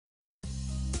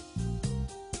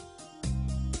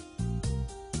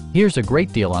Here's a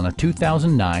great deal on a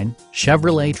 2009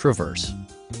 Chevrolet Traverse.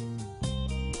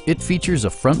 It features a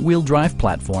front-wheel drive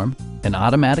platform, an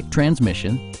automatic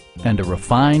transmission, and a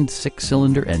refined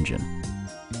 6-cylinder engine.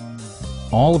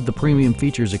 All of the premium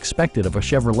features expected of a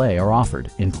Chevrolet are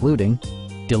offered, including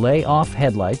delay-off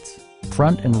headlights,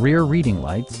 front and rear reading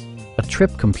lights, a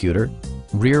trip computer,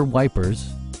 rear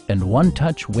wipers, and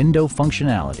one-touch window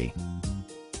functionality.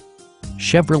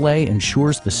 Chevrolet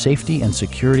ensures the safety and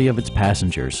security of its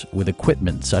passengers with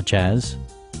equipment such as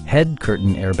head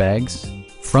curtain airbags,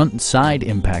 front and side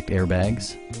impact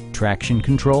airbags, traction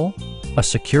control, a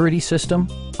security system,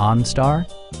 OnStar,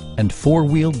 and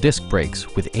four-wheel disc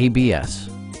brakes with ABS.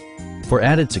 For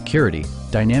added security,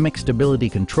 dynamic stability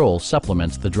control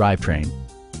supplements the drivetrain.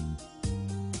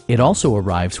 It also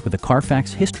arrives with a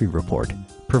Carfax history report,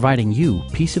 providing you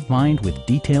peace of mind with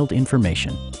detailed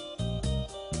information.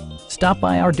 Stop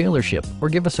by our dealership or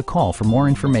give us a call for more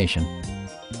information.